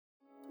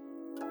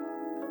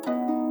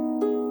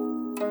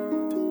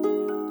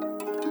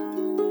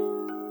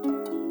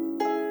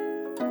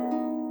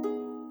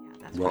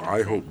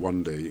I hope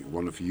one day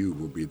one of you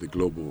will be the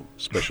global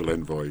special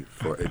envoy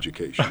for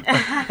education.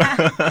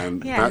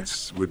 And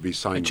that would be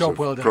signs of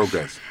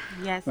progress.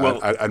 Yes.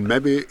 And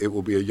maybe it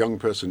will be a young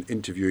person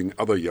interviewing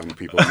other young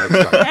people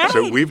next time.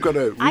 So we've got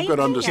to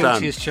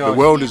understand the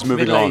world is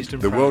moving on.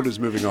 The world is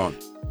moving on.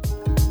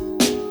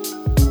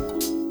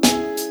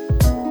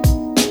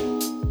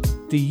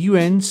 The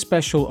UN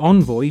Special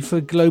Envoy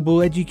for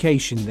Global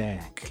Education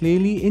there,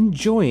 clearly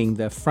enjoying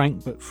the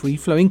frank but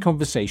free-flowing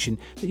conversation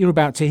that you're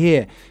about to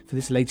hear for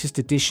this latest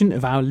edition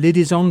of our Lid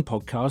Is On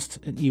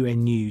podcast at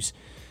UN News.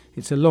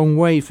 It's a long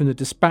way from the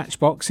dispatch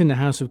box in the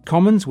House of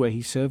Commons, where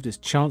he served as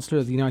Chancellor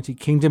of the United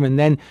Kingdom and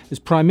then as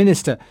Prime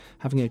Minister,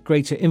 having a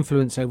greater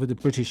influence over the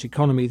British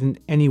economy than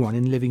anyone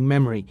in living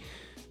memory.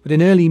 But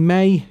in early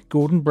May,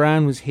 Gordon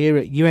Brown was here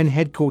at UN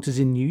headquarters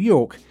in New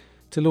York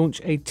to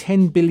launch a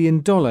 $10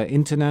 billion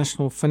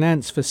international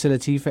finance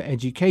facility for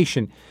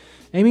education,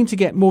 aiming to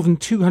get more than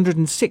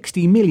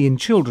 260 million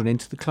children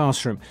into the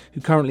classroom who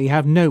currently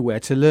have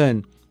nowhere to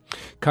learn.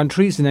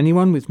 Countries and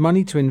anyone with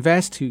money to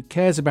invest who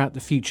cares about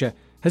the future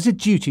has a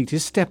duty to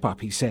step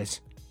up, he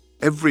says.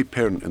 Every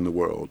parent in the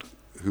world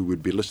who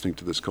would be listening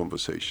to this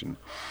conversation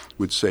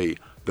would say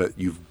that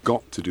you've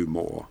got to do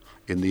more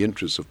in the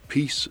interests of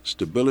peace,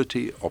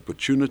 stability,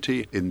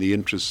 opportunity, in the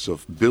interests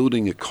of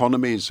building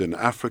economies in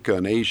Africa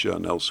and Asia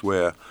and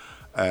elsewhere.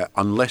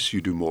 Unless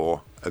you do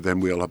more,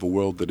 then we'll have a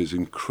world that is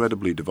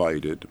incredibly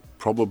divided,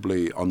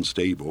 probably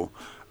unstable,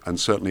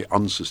 and certainly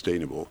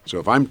unsustainable. So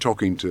if I'm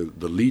talking to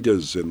the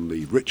leaders in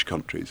the rich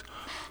countries,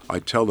 I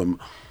tell them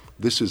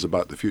this is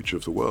about the future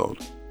of the world.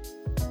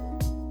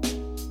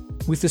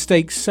 With the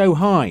stakes so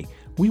high,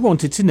 we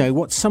wanted to know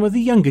what some of the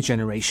younger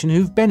generation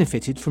who've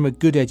benefited from a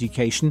good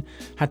education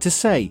had to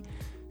say.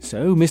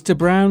 So Mr.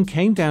 Brown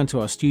came down to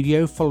our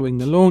studio following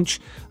the launch,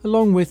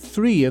 along with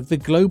 3 of the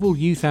global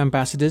youth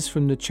ambassadors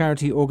from the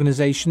charity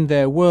organisation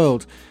Their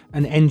World,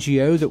 an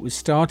NGO that was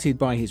started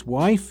by his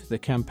wife, the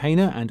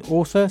campaigner and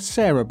author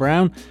Sarah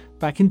Brown,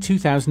 back in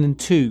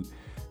 2002.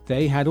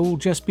 They had all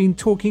just been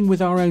talking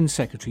with our own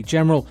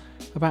Secretary-General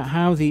about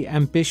how the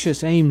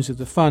ambitious aims of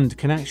the fund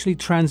can actually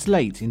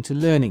translate into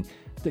learning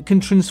that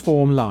can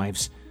transform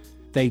lives.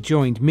 They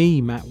joined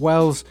me, Matt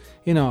Wells,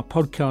 in our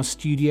podcast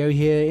studio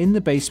here in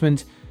the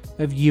basement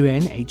of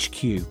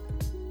UNHQ.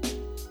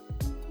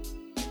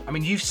 I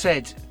mean, you've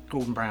said,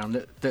 Gordon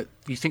Brown, that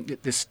you think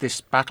that this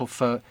battle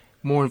for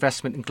more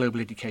investment in global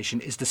education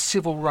is the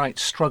civil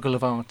rights struggle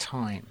of our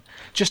time.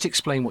 Just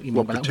explain what you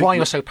mean by that, why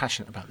you're so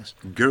passionate about this.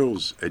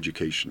 Girls'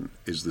 education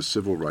is the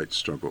civil rights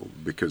struggle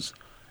because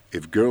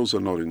if girls are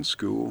not in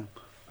school,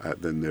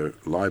 then they're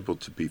liable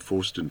to be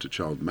forced into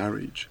child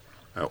marriage,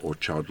 or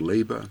child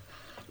labour,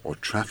 or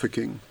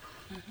trafficking.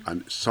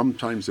 And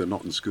sometimes they're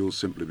not in school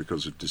simply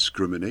because of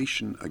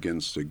discrimination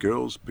against the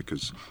girls,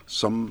 because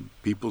some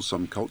people,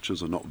 some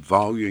cultures are not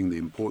valuing the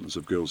importance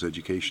of girls'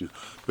 education.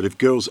 But if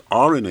girls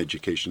are in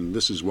education, and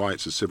this is why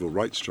it's a civil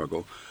rights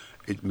struggle,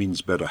 it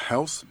means better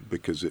health,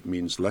 because it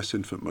means less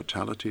infant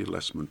mortality,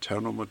 less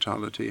maternal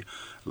mortality,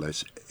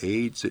 less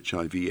AIDS,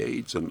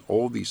 HIV/AIDS, and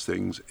all these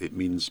things. It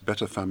means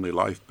better family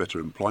life, better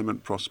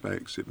employment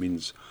prospects. It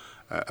means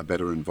a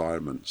better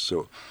environment.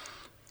 So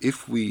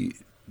if we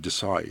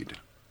decide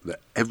that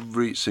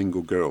every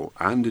single girl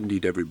and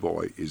indeed every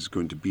boy is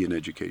going to be in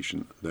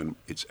education, then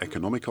it's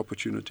economic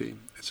opportunity,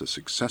 it's a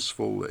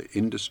successful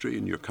industry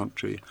in your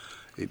country,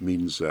 it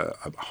means a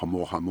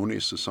more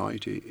harmonious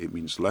society, it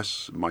means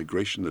less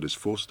migration that is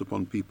forced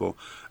upon people,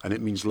 and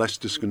it means less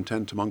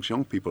discontent amongst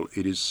young people.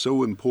 It is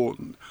so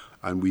important,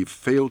 and we've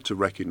failed to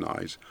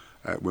recognize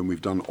when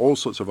we've done all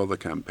sorts of other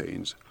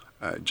campaigns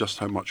just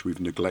how much we've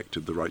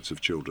neglected the rights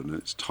of children, and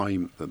it's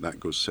time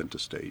that goes centre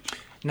stage.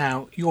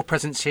 Now, your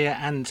presence here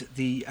and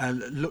the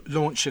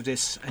launch of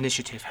this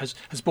initiative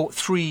has brought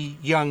 3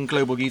 young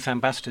global youth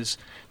ambassadors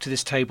to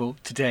this table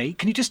today.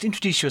 Can you just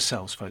introduce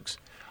yourselves, folks?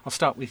 I'll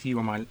start with you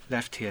on my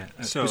left here,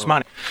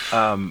 Usman.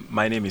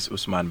 My name is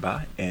Usman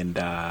Ba, and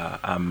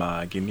I'm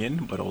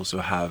Guinean, but also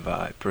have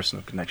a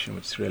personal connection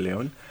with Sierra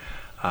Leone.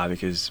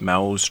 Because my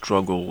whole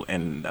struggle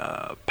and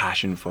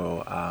passion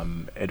for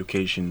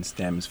education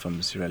stems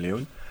from Sierra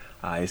Leone.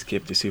 I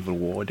escaped the civil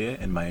war there,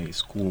 and my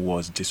school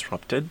was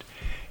disrupted,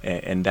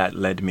 and that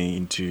led me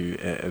into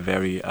a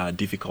very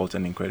difficult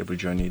and incredible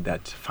journey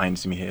that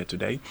finds me here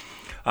today.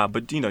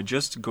 But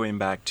just going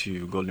back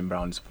to Gordon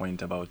Brown's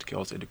point about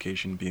girls'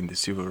 education being the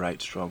civil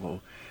rights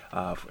struggle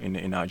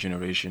in our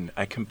generation,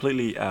 I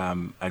completely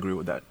agree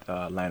with that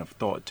line of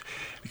thought,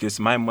 because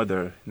my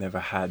mother never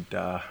had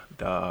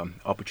the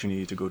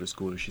opportunity to go to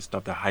school. She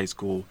stopped at high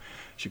school.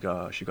 She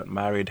got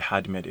married,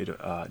 had me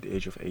at the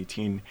age of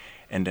 18,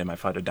 and then my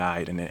father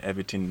died, and then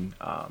everything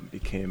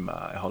became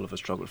a hell of a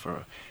struggle for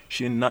her.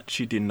 She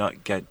did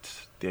not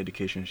get the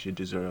education she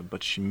deserved,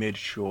 but she made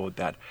sure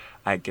that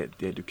I get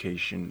the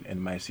education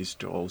and my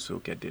sister also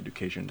get the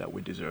education that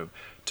we deserve.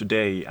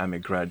 Today, I'm a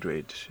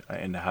graduate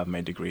and I have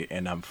my degree,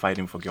 and I'm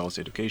fighting for girls'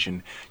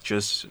 education.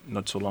 Just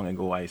not so long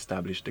ago, I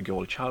established the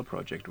Girl Child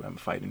Project, where I'm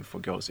fighting for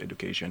girls'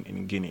 education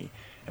in Guinea,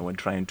 and we're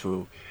trying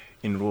to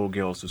enroll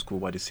girls to school,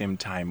 but at the same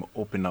time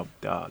open up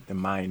the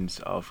minds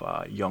of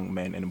young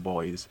men and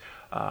boys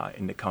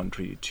in the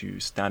country to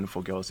stand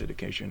for girls'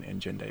 education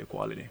and gender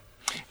equality.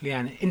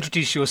 Leanne,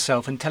 introduce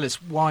yourself and tell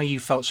us why you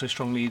felt so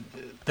strongly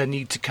the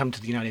need to come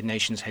to the United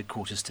Nations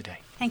headquarters today.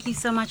 Thank you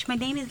so much. My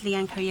name is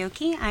Leanne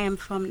Karaoke. I am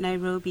from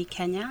Nairobi,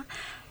 Kenya.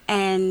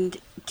 And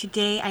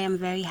today I am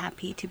very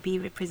happy to be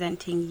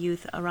representing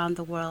youth around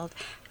the world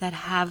that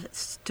have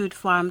stood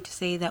firm to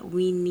say that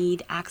we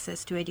need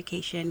access to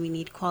education, we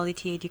need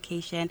quality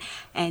education,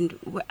 and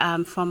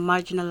from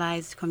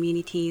marginalized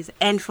communities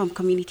and from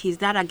communities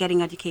that are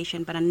getting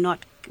education but are not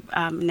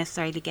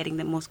necessarily getting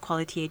the most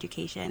quality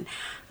education.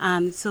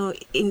 So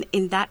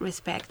in that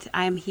respect,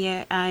 I am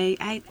here.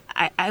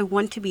 I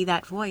want to be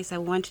that voice. I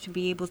want to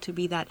be able to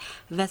be that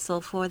vessel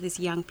for these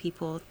young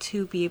people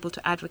to be able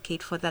to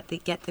advocate for that they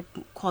get the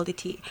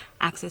quality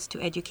access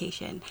to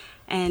education.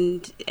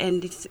 And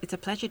it's a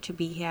pleasure to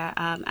be here.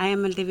 I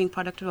am a living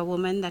product of a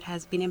woman that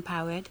has been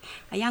empowered,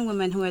 a young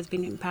woman who has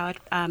been empowered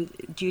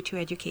due to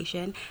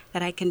education,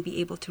 that I can be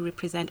able to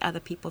represent other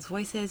people's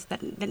voices,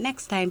 that the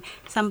next time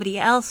somebody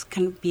else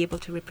can be able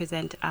to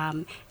represent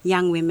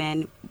young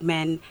women,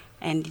 men,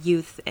 and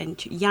youth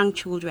and young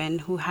children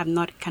who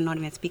cannot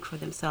even speak for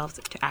themselves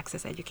to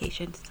access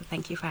education. So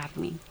thank you for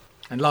having me.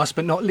 And last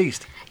but not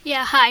least.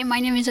 Yeah, hi,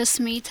 my name is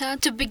Asmita.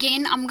 To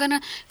begin, I'm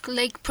gonna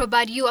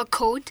provide you a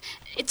quote.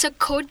 It's a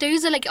quote. There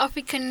is a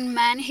African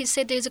man. He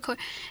said there's a quote.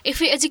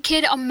 If you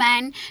educate a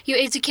man, you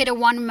educate a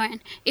one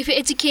man. If you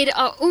educate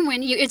a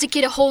woman, you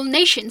educate a whole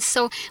nation.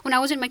 So when I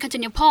was in my country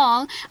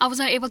Nepal, I was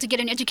not able to get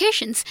any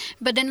educations.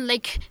 But then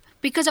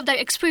because of that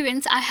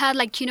experience, I had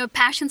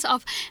passions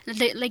of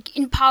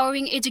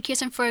empowering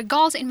education for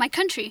girls in my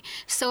country.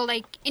 So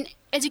in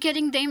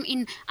educating them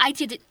in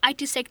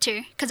IT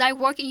sector, because I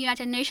work in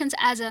United Nations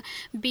as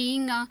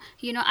being a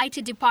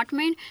IT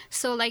department.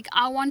 So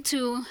I want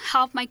to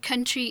help my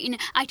country in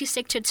IT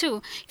sector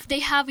too. If they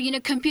have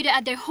computer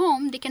at their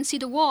home, they can see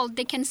the world,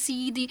 they can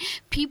see the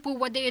people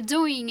what they are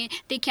doing,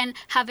 they can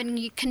have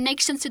any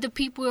connections to the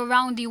people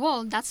around the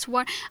world. That's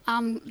what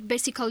I'm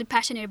basically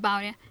passionate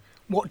about it.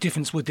 What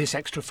difference would this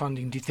extra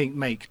funding, do you think,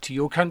 make to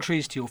your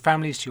countries, to your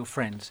families, to your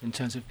friends in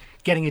terms of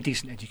getting a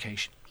decent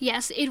education?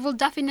 Yes, it will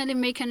definitely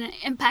make an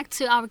impact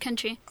to our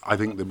country. I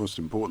think the most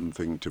important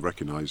thing to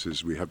recognise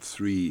is we have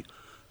three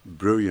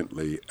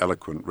brilliantly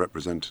eloquent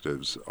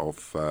representatives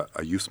of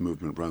a youth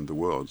movement around the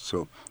world.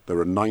 So there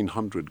are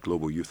 900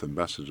 global youth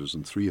ambassadors,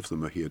 and 3 of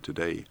them are here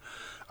today.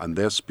 And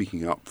they're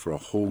speaking up for a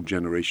whole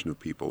generation of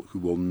people who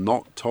will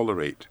not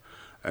tolerate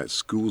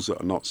schools that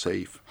are not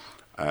safe,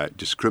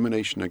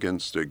 discrimination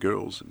against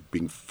girls,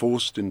 being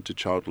forced into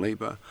child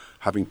labour,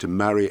 having to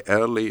marry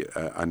early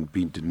and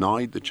being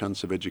denied the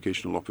chance of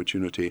educational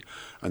opportunity.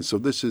 And so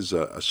this is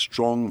a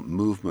strong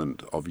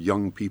movement of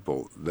young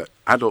people that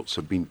adults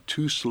have been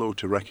too slow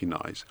to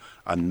recognise,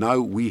 and now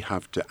we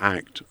have to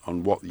act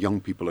on what young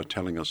people are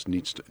telling us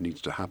needs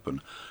to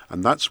happen.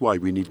 And that's why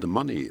we need the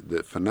money.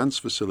 The finance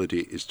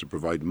facility is to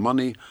provide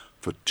money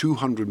for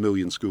 200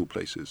 million school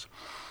places.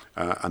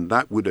 And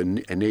that would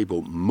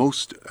enable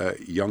most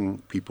young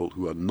people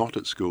who are not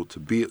at school to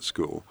be at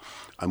school.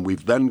 And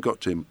we've then got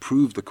to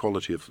improve the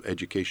quality of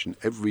education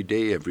every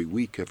day, every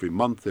week, every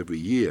month, every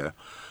year,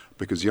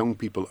 because young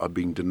people are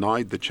being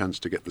denied the chance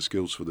to get the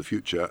skills for the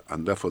future,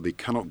 and therefore they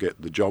cannot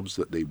get the jobs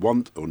that they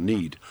want or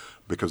need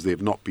because they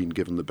have not been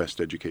given the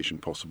best education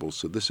possible.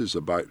 So this is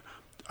about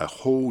a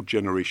whole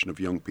generation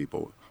of young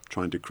people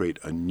trying to create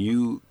a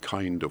new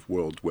kind of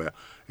world where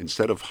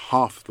instead of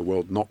half the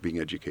world not being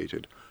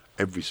educated,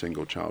 every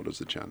single child has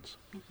a chance.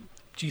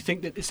 Do you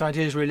think that this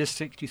idea is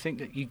realistic? Do you think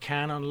that you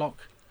can unlock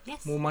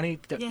more money?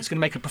 That Yes. it's going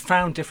to make a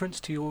profound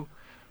difference to your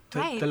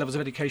Right. the levels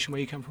of education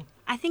where you come from?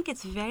 I think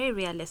it's very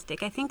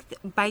realistic. I think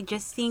by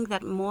just seeing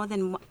that more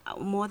than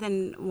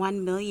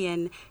 1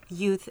 million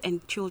youth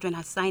and children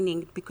are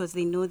signing because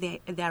they know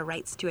their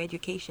rights to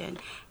education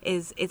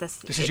is a.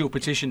 This is your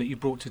petition that you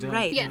brought today.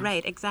 Right, Yeah.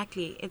 right,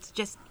 exactly. It's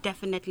just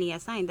definitely a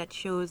sign that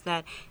shows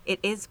that it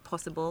is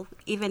possible.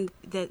 Even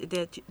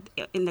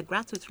in the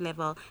grassroots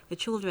level, the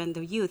children,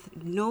 the youth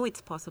know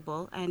it's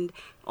possible, and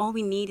all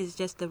we need is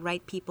just the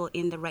right people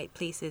in the right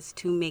places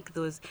to make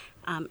those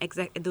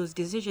those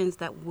decisions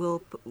that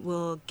will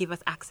give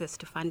us access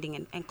to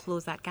funding and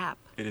close that gap.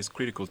 It is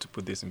critical to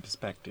put this in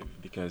perspective,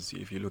 because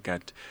if you look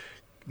at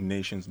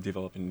nations,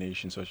 developing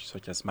nations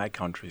such as my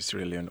country,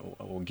 Sierra Leone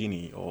or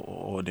Guinea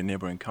or the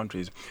neighboring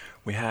countries,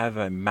 we have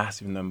a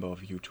massive number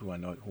of youth who are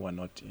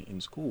not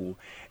in school,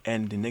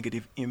 and the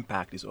negative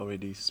impact is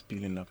already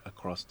spilling up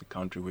across the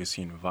country. We're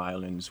seeing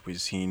violence, we're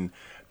seeing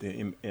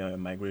the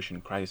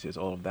migration crisis,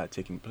 all of that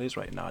taking place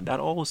right now.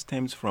 That all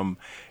stems from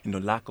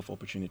lack of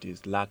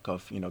opportunities, lack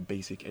of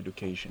basic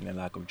education, and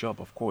lack of job,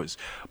 of course,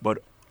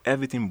 but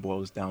everything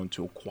boils down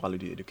to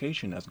quality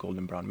education, as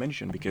Golden Brown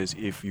mentioned, because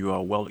if you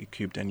are well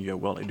equipped and you're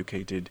well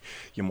educated,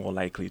 you're more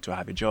likely to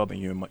have a job, and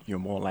you're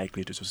more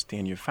likely to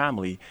sustain your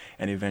family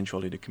and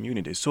eventually the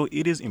community. So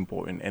it is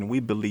important, and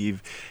we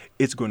believe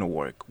it's going to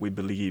work. We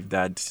believe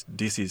that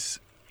this is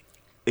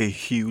a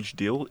huge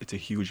deal. It's a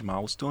huge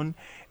milestone.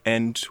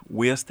 And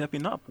we're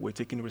stepping up. We're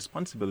taking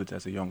responsibility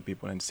as a young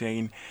people and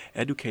saying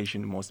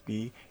education must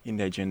be in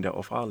the agenda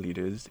of our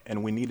leaders,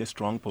 and we need a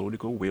strong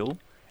political will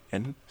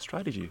and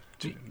strategy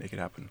to make it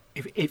happen.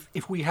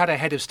 If we had a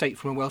head of state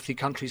from a wealthy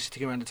country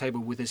sitting around the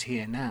table with us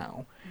here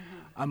now,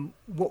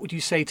 what would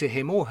you say to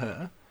him or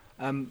her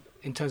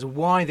in terms of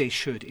why they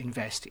should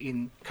invest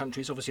in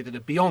countries, obviously, that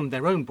are beyond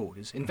their own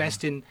borders,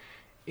 invest in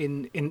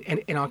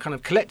our kind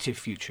of collective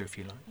future, if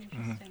you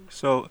like?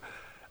 So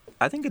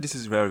I think this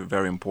is very,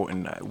 very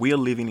important. We are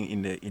living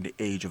in the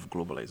age of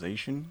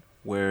globalization,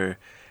 where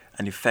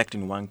an effect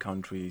in one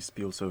country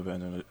spills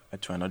over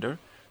to another.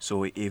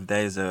 So if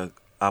there is a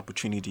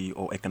opportunity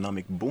or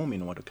economic boom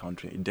in another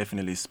country, it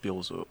definitely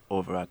spills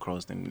over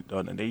across the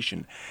other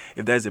nation.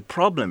 If there's a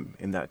problem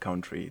in that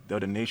country, the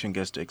other nation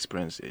gets to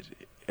experience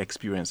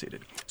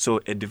it. So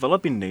a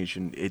developing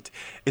nation,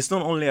 it's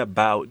not only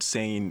about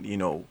saying,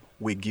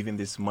 we're giving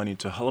this money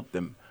to help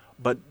them,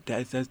 but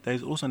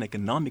there's also an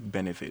economic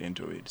benefit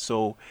into it.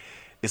 So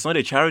it's not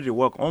a charity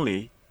work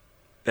only.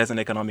 There's an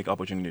economic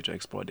opportunity to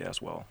exploit there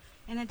as well.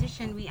 In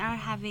addition, we are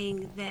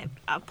having the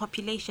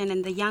population,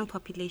 and the young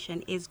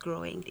population is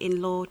growing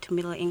in low to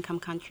middle income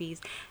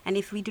countries. And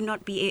if we don't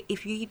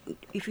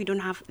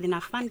have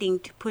enough funding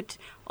to put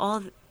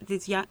all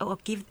these young, or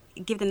give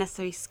the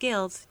necessary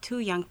skills to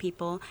young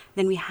people,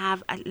 then we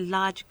have a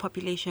large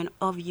population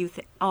of youth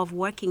of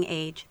working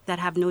age that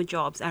have no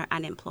jobs, are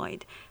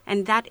unemployed.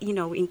 And that,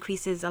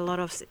 increases a lot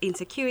of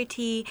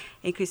insecurity,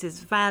 increases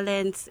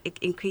violence, it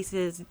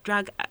increases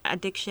drug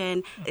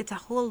addiction. It's a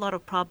whole lot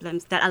of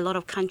problems that a lot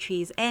of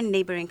countries and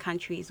neighboring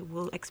countries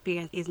will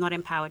experience is not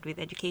empowered with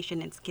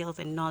education and skills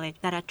and knowledge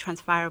that are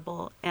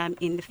transferable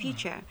in the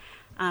future.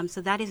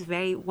 So that is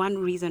one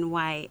reason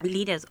why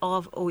leaders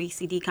of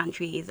OECD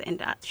countries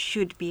and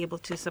should be able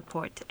to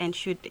support and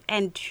should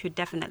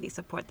definitely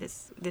support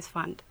this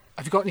fund.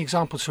 Have you got any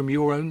examples from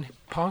your own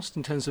past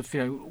in terms of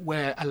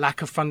where a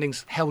lack of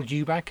funding's held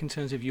you back in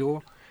terms of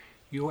your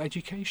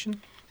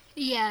education?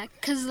 Yeah,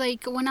 because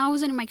when I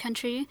was in my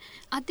country,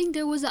 I think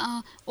there was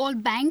a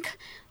old bank.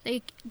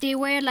 They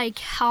were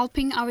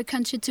helping our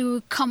country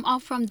to come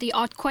up from the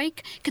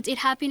earthquake, because it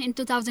happened in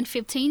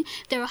 2015.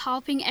 They were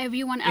helping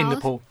everyone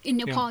else in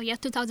Nepal. Yeah,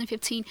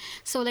 2015.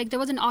 So there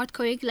was an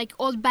earthquake.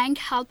 Old bank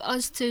helped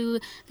us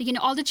to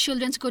all the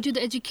children to go to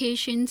the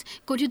educations,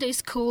 go to the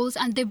schools,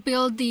 and they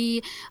build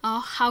the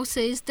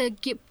houses. They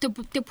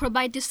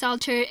provide the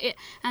shelter,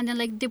 and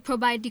then they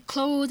provide the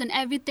clothes and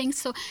everything.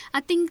 So I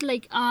think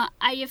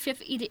IFF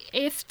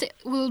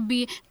will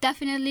be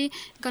definitely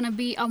gonna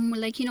be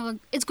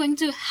it's going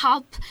to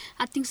help.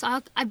 I think so.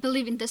 I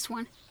believe in this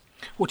one.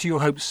 What are your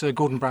hopes,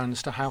 Gordon Brown,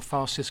 as to how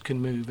fast this can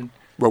move?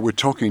 Well, we're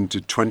talking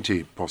to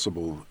 20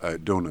 possible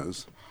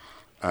donors,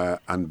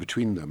 and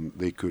between them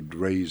they could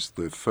raise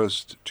the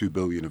first $2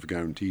 billion of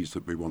guarantees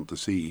that we want to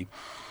see.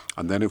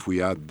 And then if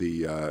we add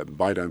the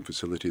buy-down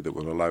facility that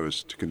will allow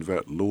us to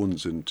convert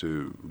loans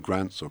into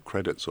grants or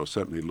credits, or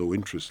certainly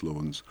low-interest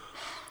loans,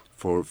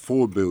 for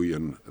 $4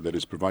 billion that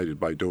is provided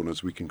by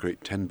donors, we can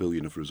create $10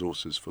 billion of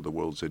resources for the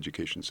world's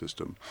education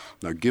system.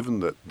 Now, given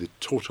that the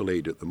total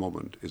aid at the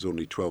moment is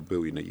only $12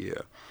 billion a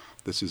year,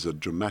 this is a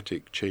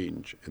dramatic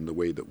change in the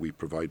way that we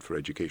provide for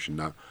education.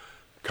 Now,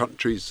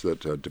 countries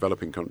that are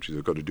developing countries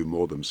have got to do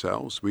more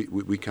themselves.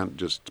 We can't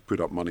just put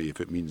up money if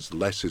it means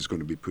less is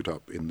going to be put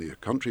up in their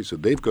country, so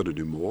they've got to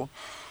do more.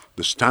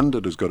 The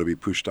standard has got to be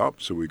pushed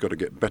up, so we've got to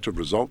get better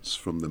results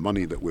from the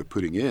money that we're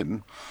putting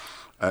in.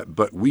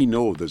 But we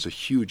know there's a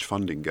huge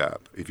funding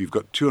gap. If you've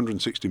got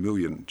 260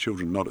 million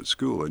children not at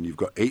school and you've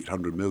got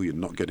 800 million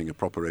not getting a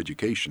proper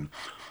education,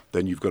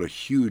 then you've got a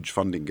huge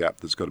funding gap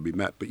that's got to be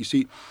met. But you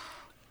see,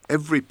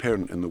 every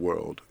parent in the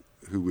world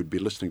who would be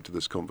listening to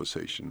this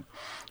conversation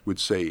would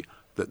say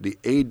that the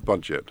aid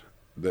budget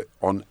that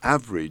on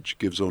average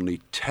gives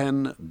only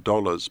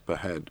 $10 per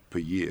head per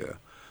year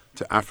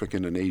to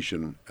African and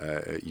Asian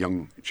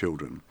young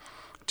children,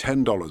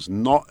 $10,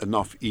 not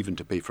enough even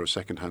to pay for a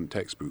second-hand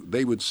textbook.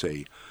 They would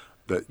say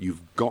that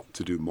you've got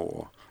to do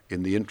more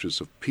in the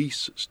interests of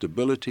peace,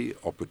 stability,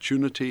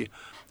 opportunity,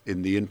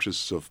 in the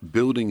interests of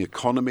building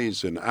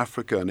economies in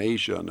Africa and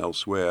Asia and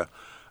elsewhere.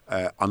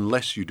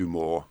 Unless you do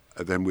more,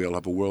 then we'll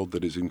have a world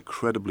that is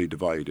incredibly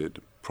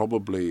divided,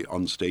 probably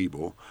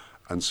unstable,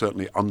 and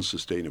certainly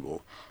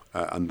unsustainable.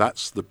 And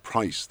that's the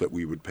price that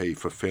we would pay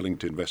for failing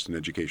to invest in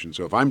education.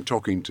 So if I'm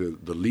talking to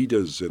the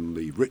leaders in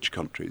the rich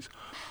countries,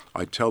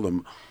 I tell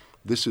them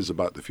this is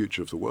about the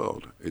future of the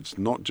world. It's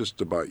not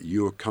just about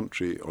your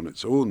country on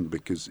its own,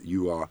 because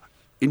you are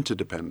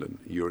interdependent,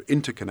 you're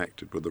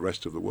interconnected with the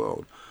rest of the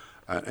world.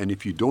 And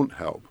if you don't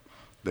help,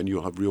 then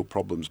you'll have real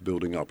problems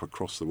building up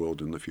across the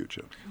world in the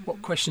future.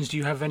 What questions do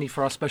you have, any,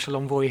 for our special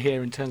envoy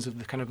here in terms of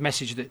the kind of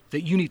message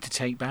that you need to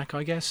take back,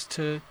 I guess,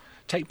 to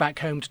take back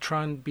home to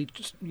try and be,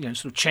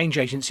 sort of change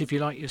agents, if you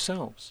like,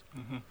 yourselves?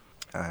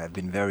 I've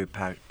been very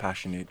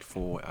passionate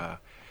for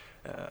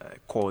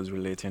cause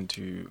relating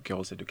to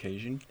girls'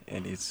 education,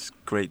 and it's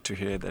great to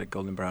hear that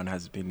Golden Brown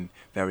has been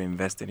very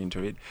invested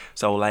into it.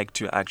 So I would like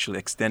to actually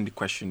extend the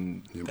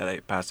question that I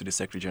passed to the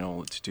Secretary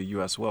General to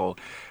you as well.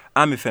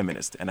 I'm a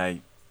feminist, and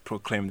I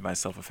proclaimed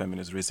myself a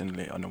feminist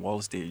recently on the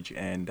world stage,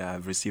 and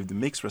I've received a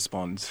mixed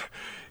response.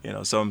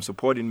 Some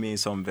supporting me,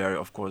 some very,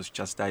 of course,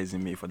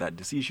 chastising me for that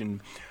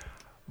decision.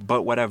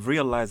 But what I've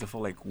realized, I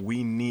feel like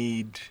we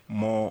need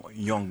more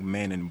young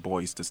men and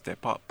boys to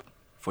step up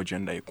for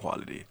gender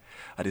equality.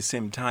 At the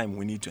same time,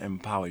 we need to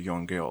empower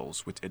young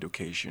girls with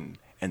education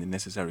and the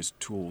necessary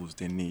tools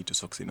they need to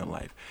succeed in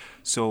life.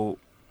 So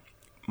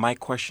my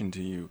question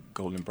to you,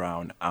 Golden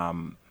Brown,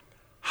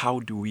 how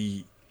do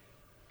we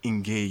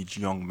engage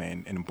young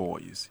men and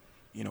boys,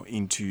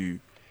 into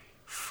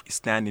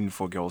standing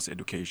for girls'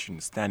 education,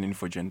 standing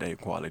for gender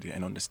equality,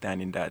 and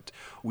understanding that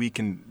we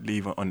can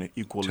live on an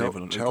equal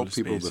level. Tell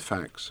people the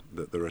facts,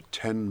 that there are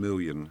 10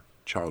 million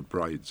child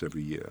brides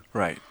every year,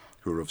 right,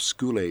 who are of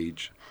school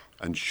age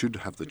and should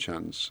have the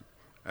chance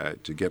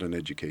to get an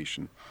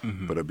education,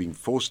 but are being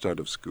forced out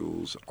of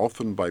schools,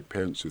 often by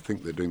parents who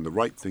think they're doing the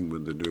right thing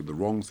when they're doing the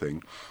wrong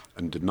thing,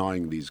 and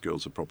denying these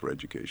girls a proper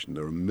education.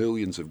 There are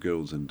millions of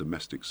girls in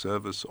domestic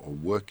service or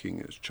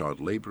working as child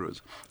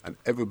labourers, and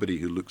everybody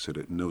who looks at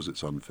it knows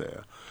it's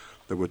unfair.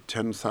 There were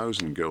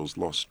 10,000 girls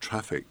lost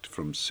trafficked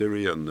from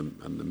Syria and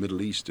the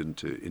Middle East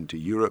into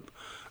Europe,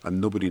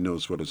 and nobody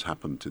knows what has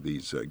happened to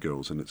these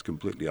girls, and it's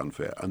completely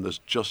unfair. And there's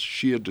just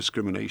sheer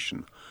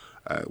discrimination.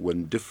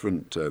 When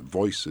different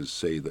voices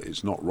say that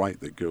it's not right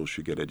that girls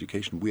should get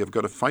education, we have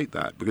got to fight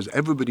that, because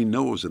everybody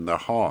knows in their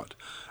heart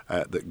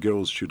that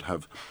girls should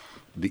have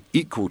the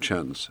equal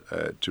chance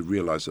to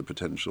realise the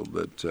potential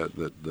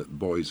that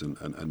boys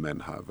and men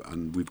have.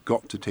 And we've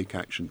got to take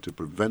action to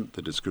prevent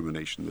the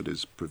discrimination that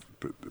is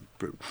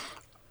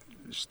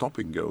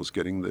stopping girls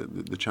getting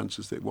the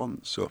chances they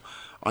want. So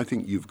I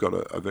think you've got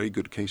a very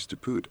good case to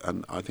put,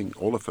 and I think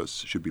all of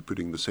us should be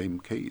putting the same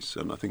case.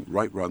 And I think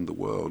right round the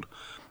world,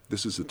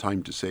 this is the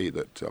time to say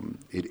that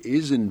it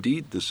is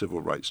indeed the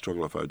civil rights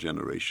struggle of our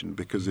generation,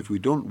 because if we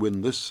don't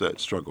win this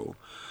struggle,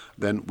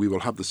 then we will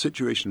have the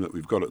situation that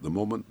we've got at the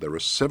moment. There are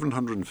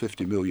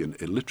 750 million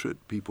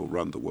illiterate people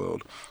around the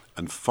world,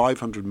 and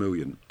 500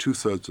 million,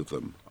 two-thirds of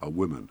them, are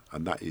women,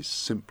 and that is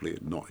simply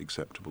not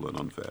acceptable and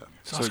unfair.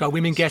 So ask our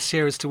women guests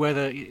here as to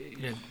whether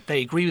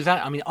they agree with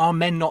that. I mean, are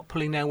men not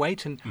pulling their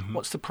weight, and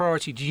what's the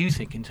priority, do you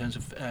think, in terms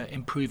of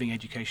improving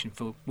education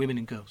for women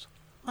and girls?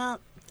 Well,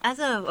 as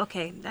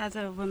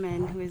a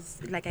woman who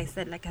is, like I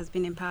said, has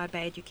been empowered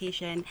by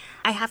education,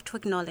 I have to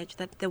acknowledge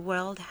that the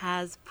world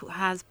has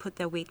put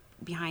their weight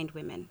behind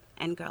women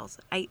and girls.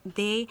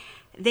 They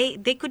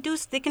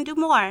can do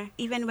more.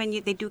 Even when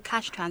they do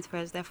cash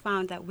transfers, they've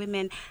found that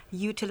women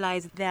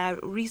utilize their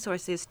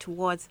resources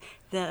towards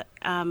the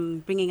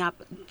bringing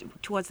up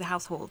towards the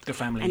household, the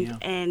family,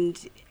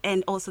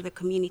 and also the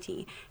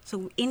community.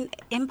 So in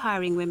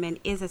empowering women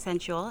is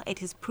essential.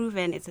 It is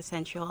proven it's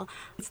essential.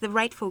 It's the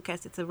right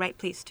focus. It's the right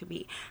place to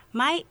be.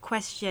 My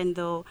question,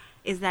 though,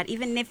 is that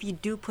even if you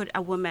do put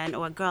a woman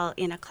or a girl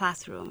in a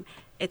classroom,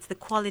 it's the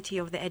quality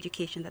of the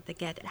education that they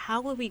get.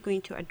 How are we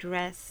going to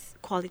address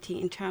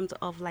quality in terms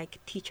of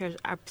teachers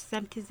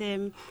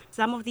absenteeism?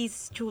 Some of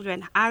these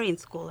children are in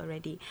school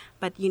already,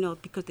 but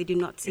because they do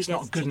not see it's their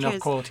not good teachers,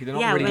 enough quality. They're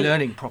not really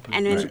learning properly.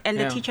 And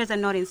the teachers are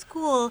not in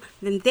school,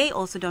 then they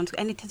also don't.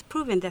 And it is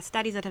proven, there are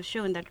studies that have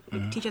shown that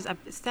teachers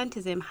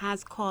absenteeism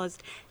has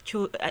caused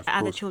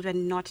other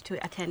children not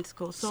to attend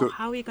school. So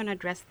how are we going to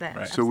address that?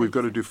 Right. So we've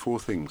got to do four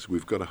things.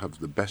 We've got to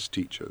have the best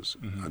teachers,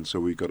 and so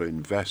we've got to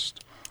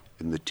invest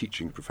in the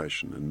teaching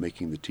profession and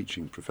making the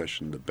teaching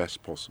profession the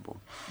best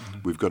possible.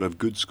 We've got to have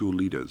good school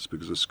leaders,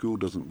 because a school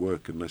doesn't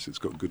work unless it's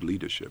got good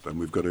leadership. And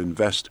we've got to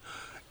invest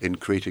in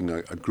creating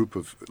a group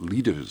of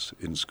leaders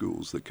in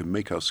schools that can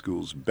make our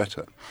schools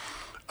better.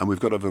 And we've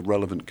got to have a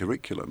relevant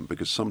curriculum,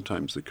 because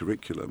sometimes the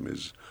curriculum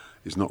is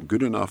not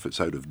good enough, it's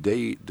out of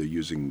date, they're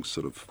using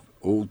sort of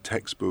old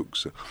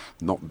textbooks,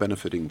 not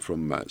benefiting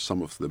from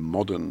some of the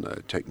modern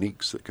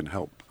techniques that can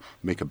help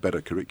make a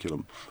better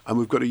curriculum. And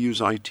we've got to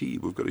use IT,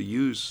 we've got to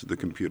use the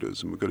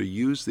computers, and we've got to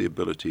use the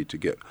ability to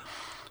get,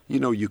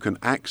 you can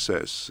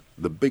access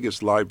the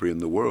biggest library in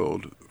the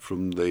world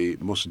from the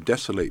most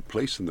desolate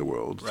place in the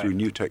world through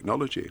new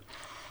technology.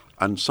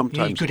 And sometimes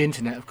you need good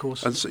internet, of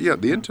course. And so,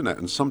 the internet.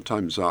 And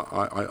sometimes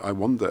I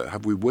wonder,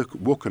 have we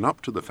woken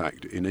up to the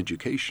fact in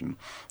education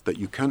that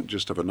you can't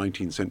just have a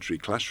 19th century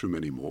classroom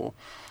anymore?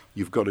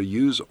 You've got to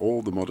use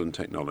all the modern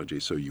technology.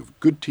 So you've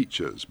good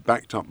teachers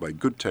backed up by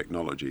good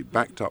technology,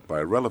 backed up by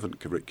a relevant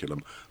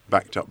curriculum,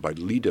 backed up by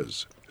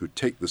leaders who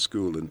take the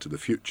school into the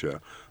future,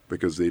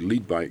 because they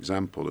lead by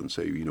example and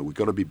say, we've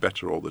got to be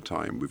better all the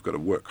time. We've got to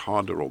work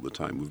harder all the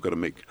time. We've got to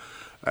make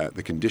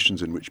the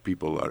conditions in which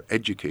people are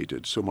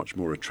educated so much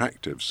more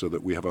attractive, so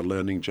that we have a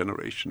learning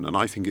generation. And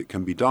I think it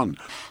can be done.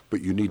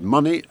 But you need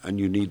money and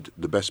you need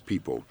the best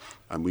people.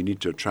 And we need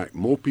to attract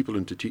more people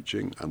into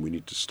teaching, and we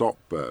need to stop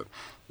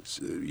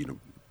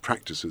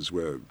practices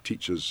where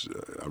teachers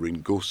are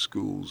in ghost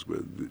schools where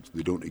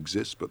they don't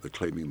exist but they're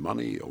claiming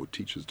money, or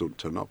teachers don't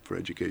turn up for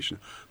education.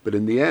 But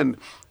in the end,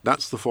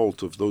 that's the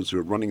fault of those who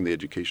are running the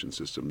education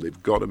system.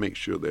 They've got to make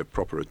sure they have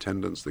proper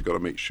attendance, they've got to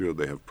make sure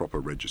they have proper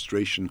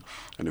registration,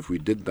 and if we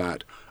did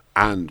that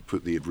and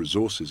put the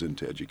resources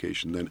into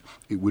education, then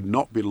it would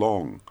not be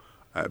long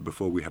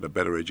before we had a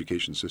better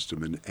education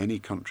system in any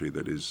country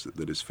that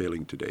is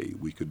failing today.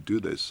 We could do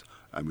this,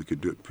 and we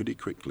could do it pretty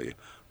quickly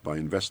by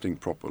investing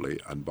properly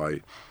and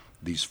by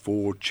these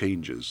 4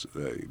 changes: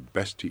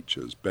 best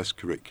teachers, best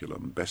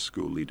curriculum, best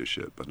school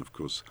leadership, and of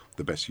course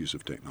the best use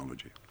of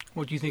technology.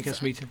 What do you think,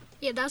 Asmita?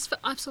 Yeah, that's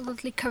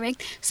absolutely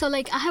correct. So,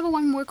 like, I have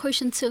one more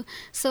question too.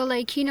 So,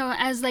 like, you know,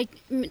 as like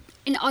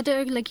in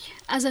other, like,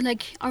 as in,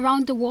 like,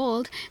 around the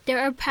world, there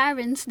are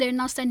parents, they're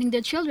not sending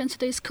their children to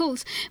their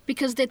schools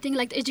because they think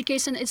like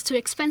education is too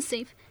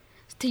expensive.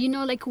 Do you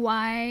know, like,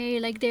 why,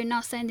 like, they're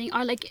not sending,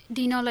 or like,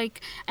 do you know, like,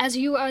 as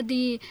you are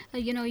the,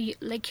 you know,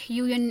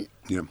 UN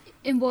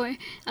envoy,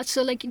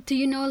 so, like, do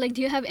you know, like,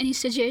 do you have any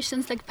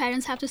suggestions, like,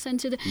 parents have to send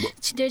to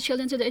their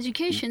children to the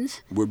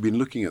educations? We've been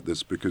looking at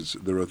this because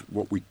there are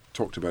what we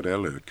talked about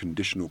earlier,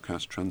 conditional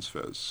caste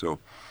transfers. So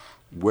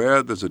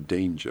where there's a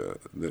danger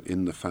that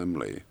in the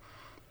family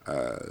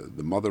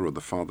the mother or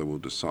the father will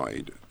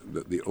decide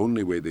that the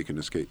only way they can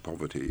escape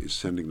poverty is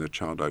sending their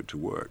child out to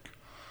work,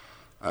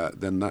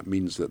 then that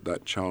means that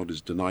that child is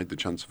denied the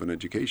chance of an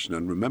education.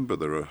 And remember,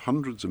 there are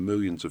hundreds of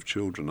millions of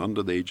children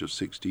under the age of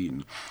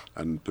 16,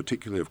 and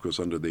particularly, of course,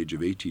 under the age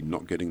of 18,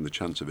 not getting the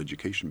chance of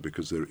education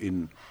because they're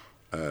in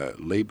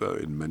labour,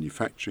 in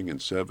manufacturing, in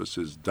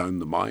services, down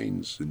the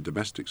mines, in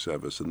domestic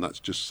service, and that's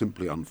just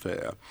simply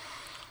unfair.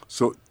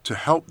 So to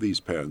help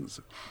these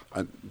parents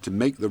and to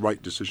make the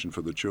right decision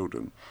for the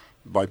children,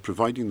 by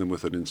providing them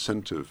with an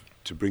incentive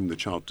to bring the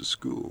child to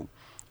school,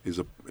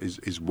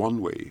 is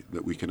one way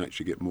that we can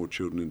actually get more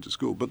children into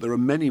school. But there are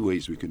many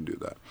ways we can do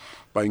that.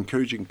 By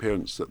encouraging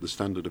parents that the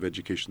standard of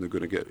education they're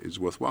going to get is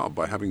worthwhile,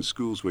 by having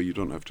schools where you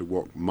don't have to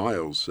walk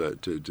miles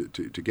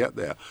to get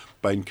there,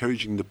 by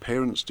encouraging the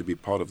parents to be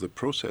part of the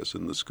process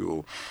in the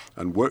school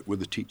and work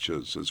with the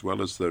teachers as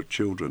well as their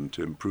children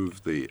to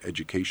improve the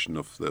education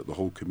of the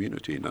whole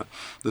community. Now,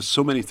 there's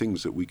so many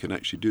things that we can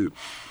actually do.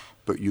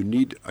 But you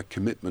need a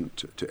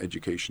commitment to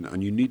education,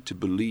 and you need to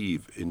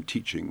believe in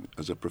teaching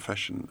as a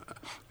profession.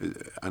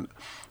 And,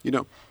 you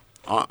know,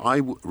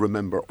 I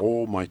remember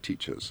all my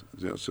teachers.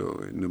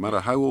 So no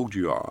matter how old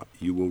you are,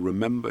 you will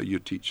remember your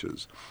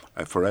teachers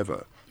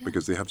forever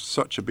because they have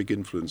such a big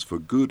influence for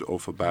good or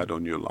for bad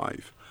on your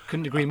life.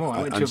 Couldn't agree more.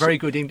 I went to a very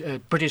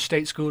good British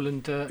state school,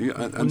 and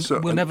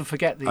we'll never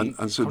forget the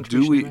And so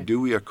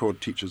do we accord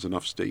teachers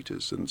enough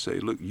status and say,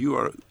 look, you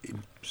are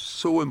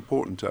so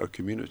important to our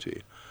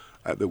community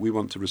that we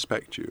want to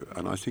respect you.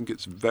 And I think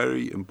it's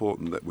very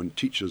important that when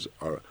teachers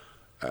are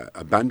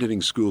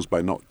abandoning schools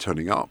by not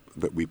turning up,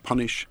 that we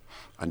punish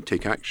and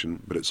take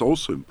action. But it's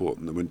also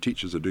important that when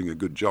teachers are doing a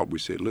good job, we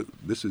say, look,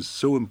 this is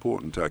so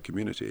important to our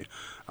community,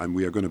 and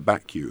we are going to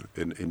back you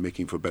in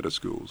making for better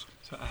schools.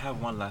 So I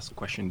have one last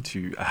question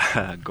to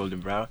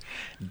Golden Brow.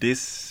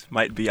 This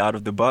might be out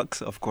of the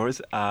box, of course.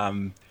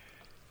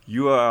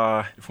 You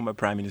are former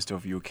Prime Minister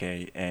of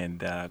UK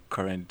and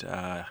current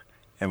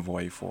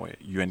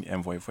UN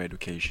envoy for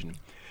education.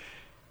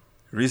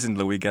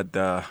 Recently, we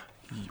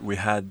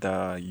had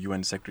the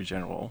UN Secretary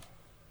General,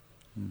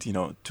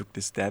 took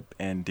this step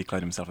and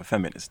declared himself a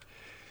feminist.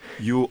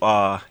 You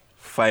are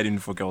fighting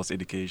for girls'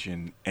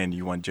 education and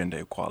you want gender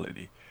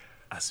equality.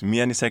 As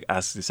me and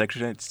as the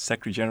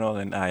Secretary General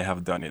and I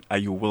have done it, are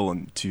you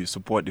willing to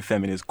support the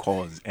feminist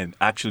cause and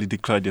actually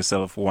declare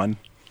yourself one?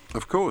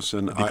 Of course,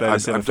 and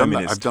I've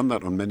done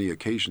that on many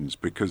occasions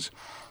because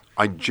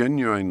I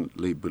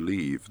genuinely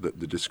believe that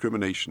the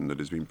discrimination that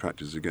has been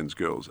practiced against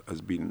girls has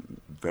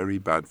been very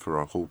bad for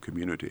our whole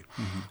community.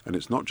 Mm-hmm. And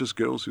it's not just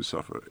girls who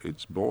suffer,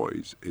 it's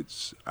boys,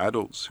 it's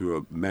adults who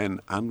are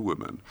men and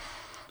women.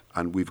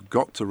 And we've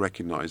got to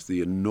recognize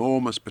the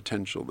enormous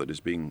potential that is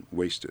being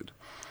wasted,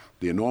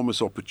 the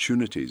enormous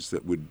opportunities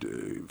that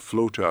would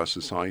flow to our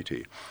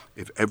society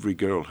if every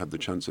girl had the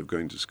chance of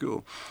going to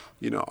school.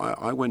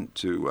 I went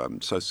to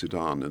South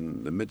Sudan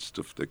in the midst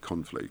of the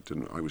conflict,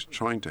 and I was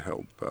trying to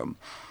help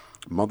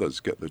mothers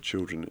get their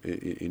children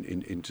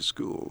into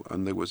school,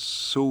 and there were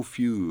so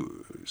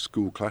few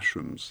school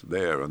classrooms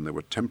there, and there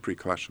were temporary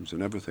classrooms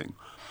and everything.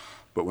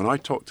 But when I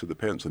talked to the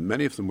parents, and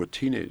many of them were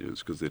teenagers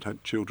because they'd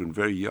had children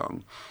very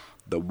young,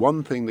 the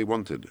one thing they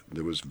wanted,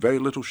 there was very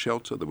little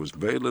shelter, there was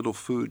very little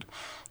food,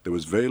 there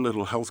was very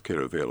little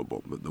healthcare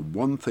available, but the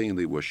one thing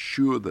they were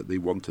sure that they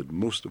wanted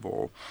most of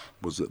all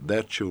was that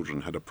their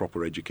children had a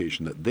proper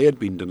education, that they had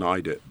been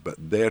denied it, but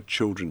their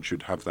children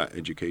should have that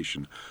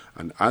education.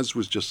 And as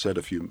was just said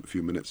a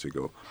few minutes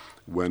ago,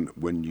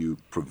 when you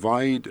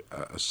provide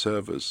a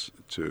service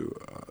to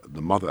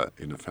the mother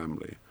in a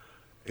family,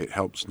 it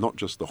helps not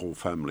just the whole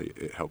family,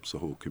 it helps the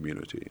whole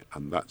community,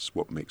 and that's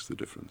what makes the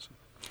difference.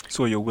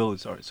 So you're willing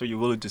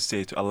to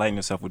say, to align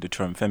yourself with the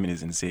term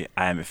feminist and say,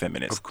 I am a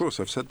feminist. Of course,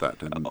 I've said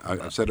that, and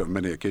I've said it on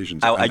many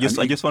occasions. I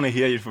just want to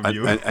hear it from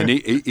you. And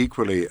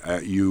equally,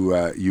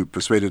 you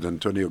persuaded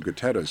Antonio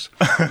Guterres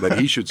that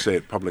he should say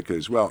it publicly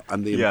as well.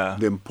 And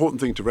the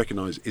important thing to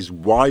recognise is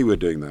why we're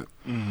doing that.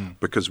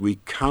 Because we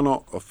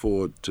cannot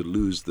afford to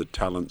lose the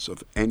talents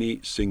of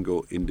any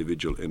single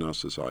individual in our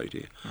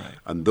society. Right.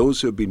 And those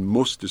who have been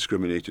most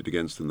discriminated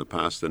against in the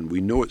past, and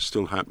we know it's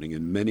still happening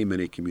in many,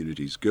 many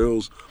communities,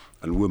 girls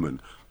and women,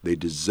 they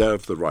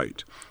deserve the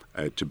right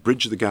to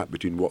bridge the gap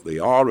between what they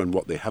are and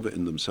what they have it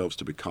in themselves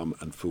to become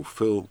and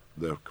fulfill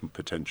their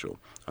potential.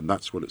 And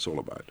that's what it's all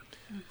about.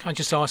 Can I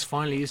just ask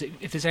finally,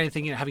 if there's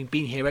anything, having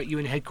been here at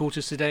UN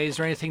headquarters today, is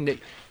there anything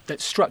that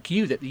struck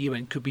you that the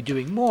UN could be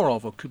doing more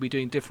of or could be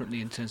doing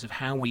differently in terms of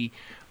how we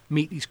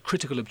meet these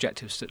critical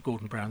objectives that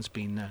Gordon Brown's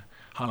been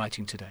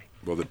highlighting today?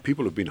 Well, the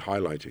people who've been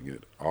highlighting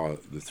it are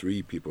the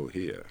three people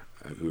here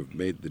who have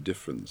made the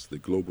difference, the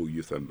global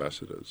youth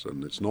ambassadors,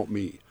 and it's not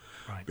me.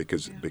 Right.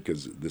 Because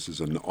this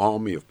is an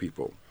army of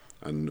people,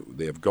 and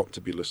they have got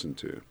to be listened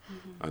to.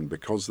 And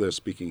because they're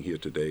speaking here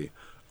today,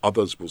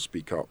 others will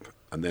speak up,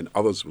 and then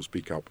others will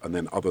speak up, and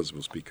then others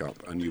will speak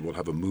up, and you will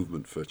have a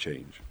movement for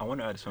change. I want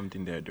to add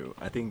something there, though.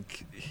 I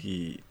think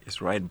he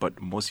is right,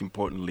 but most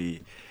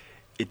importantly,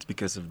 it's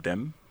because of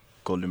them,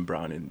 Gordon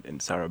Brown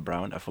and Sarah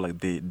Brown. I feel like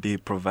they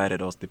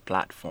provided us the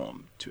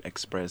platform to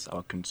express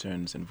our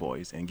concerns and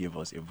voice and give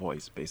us a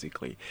voice,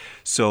 basically.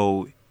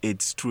 So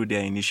it's through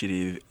their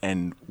initiative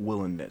and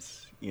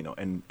willingness,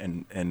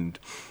 and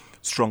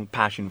strong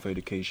passion for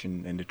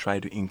education, and they try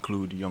to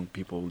include young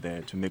people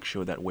there to make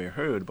sure that we're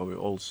heard, but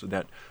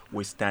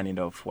we're standing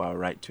up for our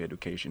right to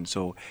education.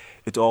 So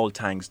it's all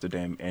thanks to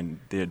them, and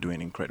they're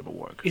doing incredible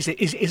work. Is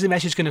the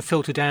message going to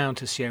filter down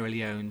to Sierra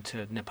Leone,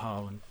 to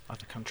Nepal and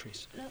other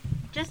countries?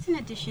 Just in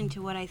addition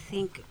to what I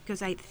think,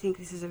 because I think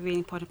this is a really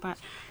important part,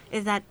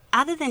 is that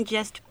other than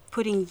just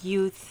putting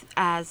youth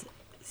as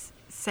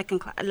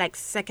second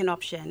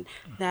option,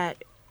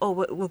 that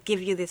we'll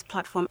give you this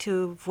platform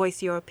to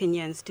voice your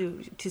opinions,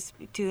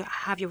 to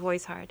have your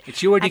voice heard.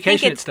 It's your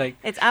education at stake.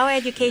 It's our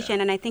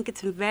education, and I think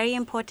it's very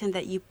important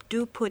that you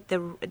do put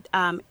the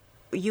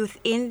youth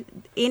in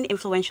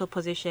influential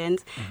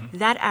positions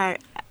that are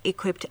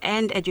equipped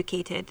and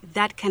educated,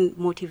 that can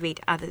motivate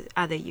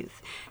other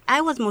youth.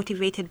 I was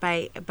motivated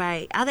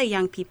by other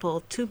young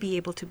people to be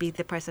able to be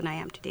the person I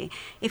am today.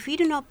 If we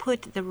do not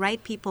put the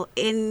right people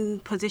in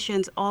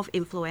positions of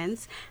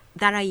influence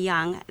that are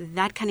young,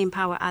 that can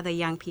empower other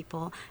young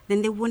people,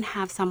 then they wouldn't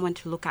have someone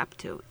to look up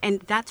to.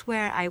 And that's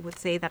where I would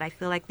say that I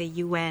feel like the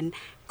UN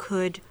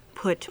could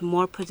put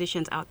more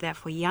positions out there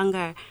for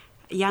younger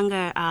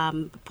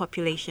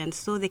populations,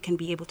 so they can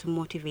be able to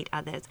motivate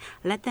others.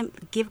 Let them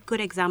give good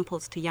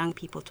examples to young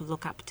people to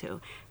look up to,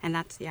 and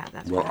that's.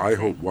 Well, I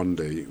hope one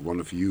day one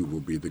of you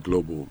will be the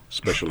global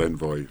special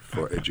envoy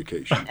for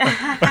education,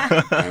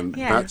 and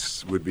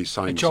that would be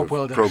signs of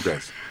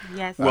progress.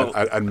 Yes.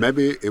 And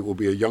maybe it will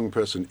be a young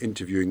person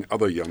interviewing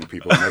other young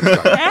people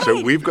next time.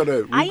 So we've got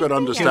to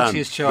understand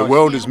the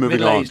world is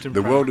moving on.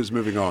 The world is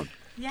moving on.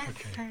 Yes.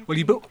 Okay. Well,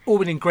 you've all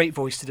been in great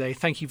voice today.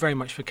 Thank you very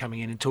much for coming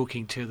in and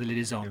talking to the Lid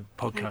Is On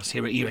podcast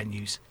here at UN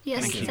News.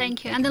 Yes,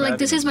 thank you. And then,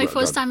 this is my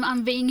first time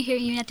I'm being here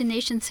in United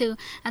Nations too,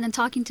 and then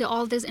talking to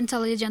all these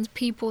intelligent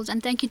peoples.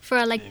 And thank you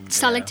for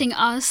selecting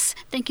us.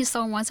 Thank you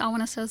so much. I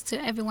want to say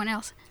to everyone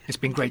else. It's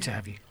been great to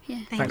have you.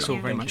 Yeah. Thanks all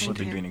very much. You've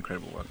been doing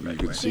incredible work. You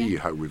can see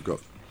how we've got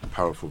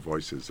powerful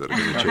voices that are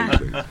going to change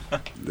things.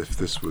 If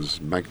this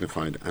was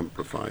magnified,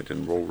 amplified,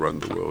 and all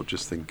around the world,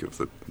 just think of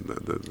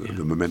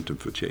the momentum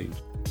for change.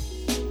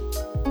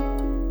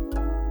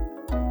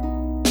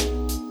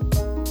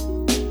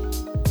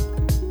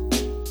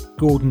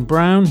 Gordon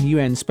Brown,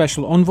 UN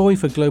Special Envoy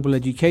for Global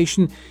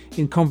Education,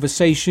 in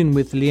conversation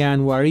with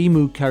Liane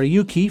Warimu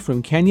Kariuki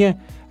from Kenya,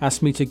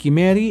 Asmita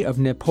Gimeri of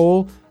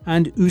Nepal,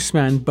 and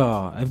Usman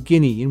Ba of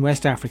Guinea in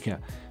West Africa,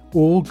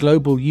 all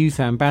global youth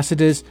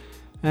ambassadors,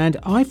 and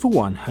I for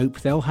one hope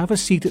they'll have a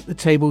seat at the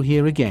table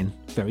here again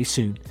very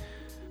soon.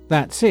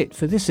 That's it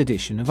for this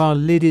edition of our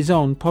Lid Is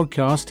On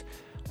podcast.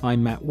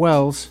 I'm Matt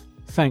Wells.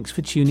 Thanks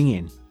for tuning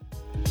in.